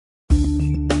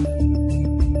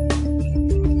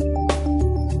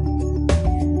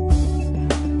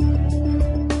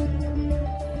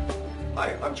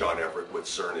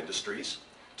Zurn Industries.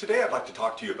 Today I'd like to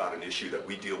talk to you about an issue that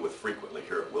we deal with frequently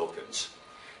here at Wilkins,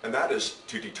 and that is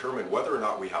to determine whether or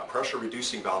not we have pressure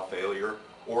reducing valve failure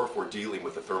or if we're dealing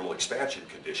with a thermal expansion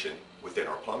condition within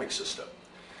our plumbing system.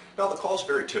 Now the call is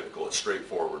very typical, it's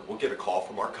straightforward. We'll get a call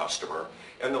from our customer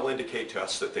and they'll indicate to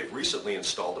us that they've recently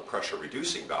installed a pressure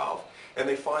reducing valve and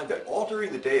they find that all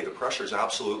during the day the pressure is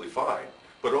absolutely fine,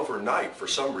 but overnight for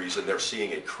some reason they're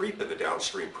seeing a creep in the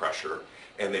downstream pressure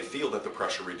and they feel that the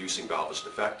pressure reducing valve is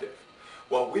defective.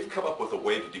 Well, we've come up with a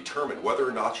way to determine whether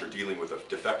or not you're dealing with a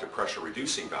defective pressure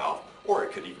reducing valve, or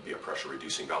it could even be a pressure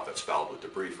reducing valve that's fouled with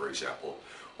debris, for example,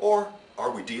 or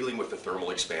are we dealing with a thermal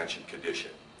expansion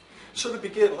condition? So to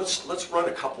begin, let's run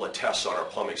a couple of tests on our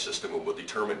plumbing system and we'll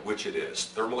determine which it is,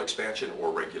 thermal expansion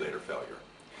or regulator failure.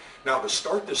 Now to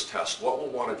start this test, what we'll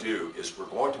want to do is we're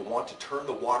going to want to turn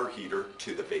the water heater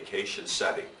to the vacation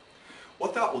setting.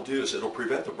 What that will do is it'll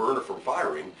prevent the burner from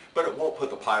firing, but it won't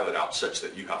put the pilot out such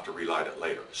that you have to relight it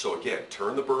later. So again,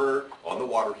 turn the burner on the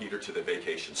water heater to the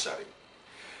vacation setting.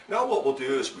 Now what we'll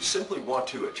do is we simply want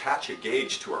to attach a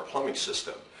gauge to our plumbing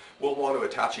system. We'll want to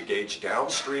attach a gauge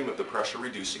downstream of the pressure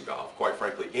reducing valve. Quite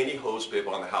frankly, any hose bib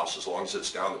on the house, as long as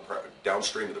it's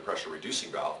downstream of the pressure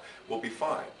reducing valve, will be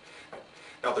fine.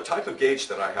 Now the type of gauge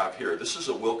that I have here, this is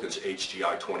a Wilkins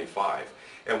HGI 25,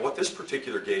 and what this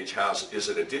particular gauge has is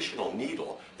an additional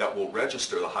needle that will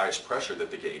register the highest pressure that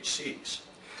the gauge sees.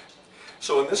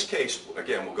 So in this case,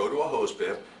 again, we'll go to a hose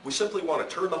bib. We simply want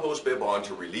to turn the hose bib on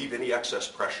to relieve any excess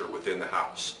pressure within the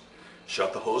house.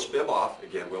 Shut the hose bib off.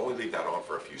 Again, we only leave that on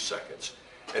for a few seconds.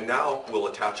 And now we'll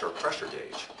attach our pressure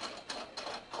gauge.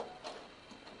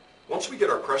 Once we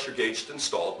get our pressure gauge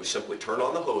installed, we simply turn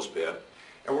on the hose bib,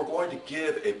 and we're going to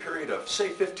give a period of, say,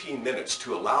 15 minutes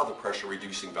to allow the pressure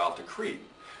reducing valve to creep.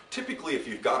 Typically, if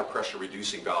you've got a pressure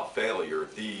reducing valve failure,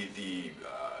 the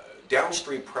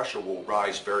downstream pressure will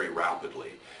rise very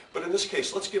rapidly. But in this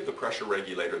case, let's give the pressure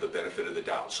regulator the benefit of the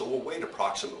doubt. So we'll wait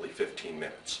approximately 15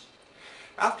 minutes.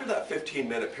 After that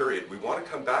 15-minute period, we want to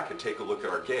come back and take a look at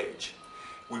our gauge.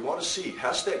 We want to see,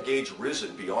 has that gauge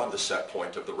risen beyond the set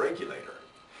point of the regulator?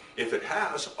 If it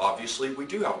has, obviously we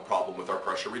do have a problem with our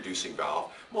pressure reducing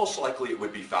valve. Most likely it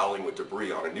would be fouling with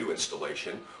debris on a new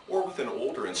installation, or with an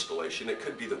older installation it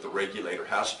could be that the regulator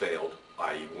has failed,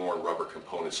 i.e. worn rubber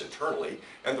components internally,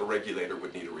 and the regulator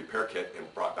would need a repair kit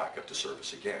and brought back up to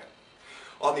service again.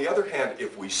 On the other hand,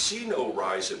 if we see no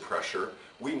rise in pressure,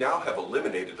 we now have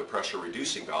eliminated the pressure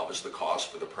reducing valve as the cause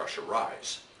for the pressure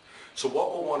rise. So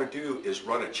what we'll want to do is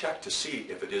run a check to see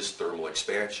if it is thermal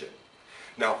expansion.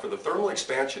 Now for the thermal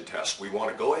expansion test, we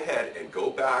want to go ahead and go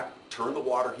back, turn the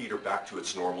water heater back to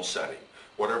its normal setting.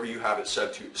 Whatever you have it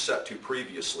set to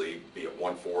previously, be it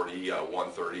 140,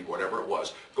 130, whatever it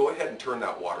was, go ahead and turn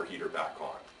that water heater back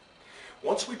on.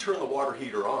 Once we turn the water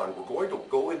heater on, we're going to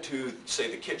go into, say,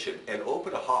 the kitchen and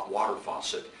open a hot water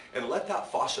faucet and let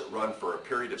that faucet run for a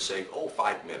period of, say,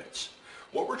 5 minutes.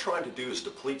 What we're trying to do is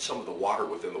deplete some of the water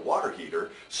within the water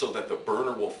heater so that the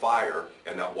burner will fire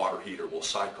and that water heater will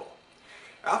cycle.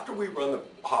 After we run the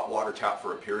hot water tap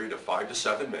for a period of 5 to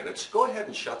 7 minutes, go ahead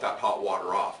and shut that hot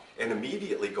water off and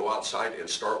immediately go outside and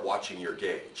start watching your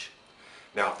gauge.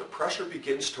 Now if the pressure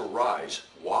begins to rise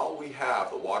while we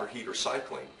have the water heater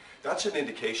cycling, that's an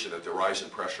indication that the rise in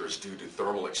pressure is due to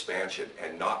thermal expansion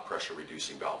and not pressure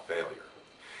reducing valve failure.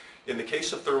 In the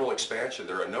case of thermal expansion,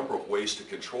 there are a number of ways to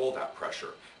control that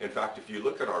pressure. In fact, if you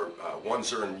look at our One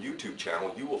Zurn YouTube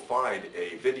channel, you will find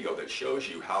a video that shows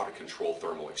you how to control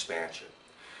thermal expansion.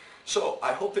 So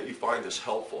I hope that you find this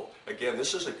helpful. Again,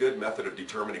 this is a good method of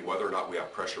determining whether or not we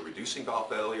have pressure reducing valve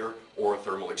failure or a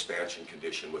thermal expansion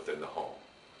condition within the home.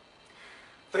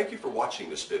 Thank you for watching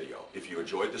this video. If you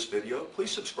enjoyed this video,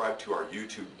 please subscribe to our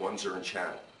YouTube One Zurn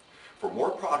channel. For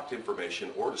more product information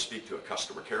or to speak to a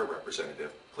customer care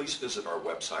representative, please visit our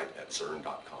website at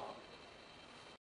zurn.com.